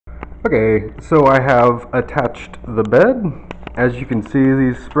Okay, so I have attached the bed. As you can see,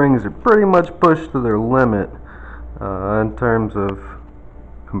 these springs are pretty much pushed to their limit in terms of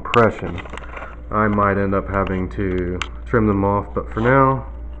compression. I might end up having to trim them off, but for now,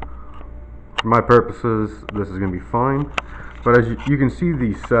 for my purposes, this is going to be fine. But as you can see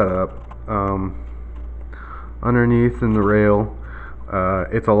the setup underneath in the rail,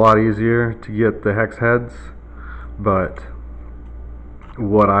 it's a lot easier to get the hex heads, but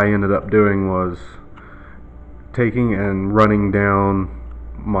what I ended up doing was taking and running down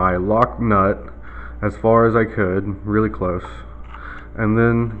my lock nut as far as I could, really close, and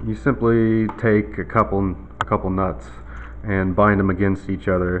then you simply take a couple nuts and bind them against each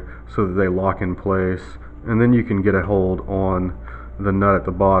other so that they lock in place, and then you can get a hold on the nut at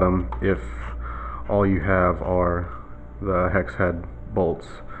the bottom if all you have are the hex head bolts.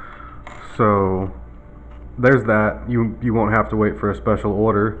 So there's that. You won't have to wait for a special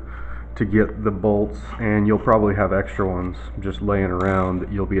order to get the bolts, and you'll probably have extra ones just laying around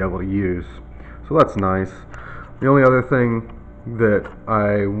that you'll be able to use. So that's nice. The only other thing that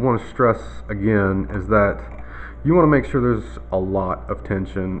I want to stress again is that you want to make sure there's a lot of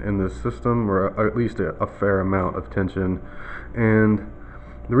tension in this system, or at least a fair amount of tension. And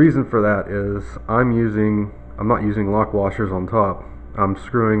the reason for that is I'm not using lock washers on top. I'm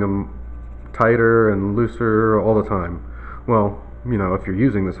screwing them tighter and looser all the time. Well, you know, if you're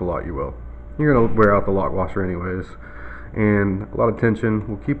using this a lot, you will. You're going to wear out the lock washer anyways. And a lot of tension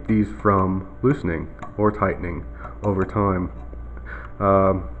will keep these from loosening or tightening over time.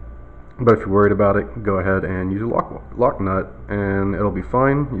 But if you're worried about it, go ahead and use a lock nut and it'll be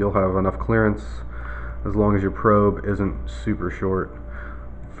fine. You'll have enough clearance as long as your probe isn't super short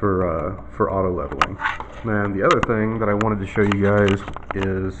for auto leveling. And the other thing that I wanted to show you guys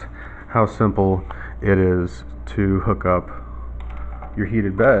is how simple it is to hook up your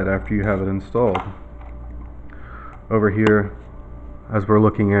heated bed after you have it installed. Over here, as we're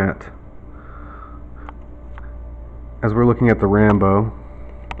looking at the Rambo,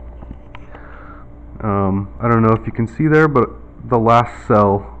 I don't know if you can see there, but the last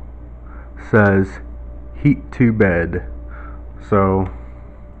cell says heat to bed. So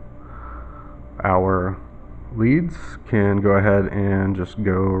our leads can go ahead and just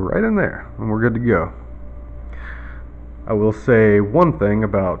go right in there, and we're good to go. I will say one thing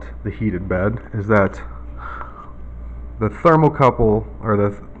about the heated bed is that the thermocouple, or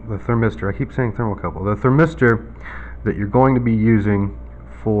the thermistor, I keep saying thermocouple, the thermistor that you're going to be using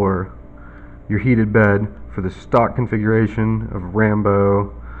for your heated bed for the stock configuration of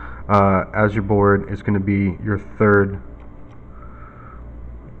Rambo as your board is going to be your third.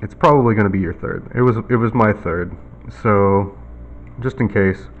 It's probably going to be your third. It was my third. So just in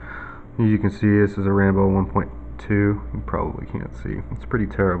case, as you can see, this is a Rambo 1.2. You probably can't see. It's pretty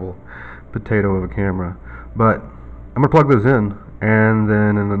terrible potato of a camera. But I'm going to plug those in, and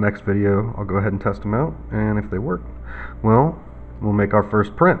then in the next video I'll go ahead and test them out, and if they work, well, we'll make our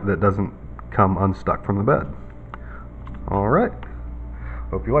first print that doesn't come unstuck from the bed. Alright,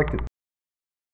 hope you liked it.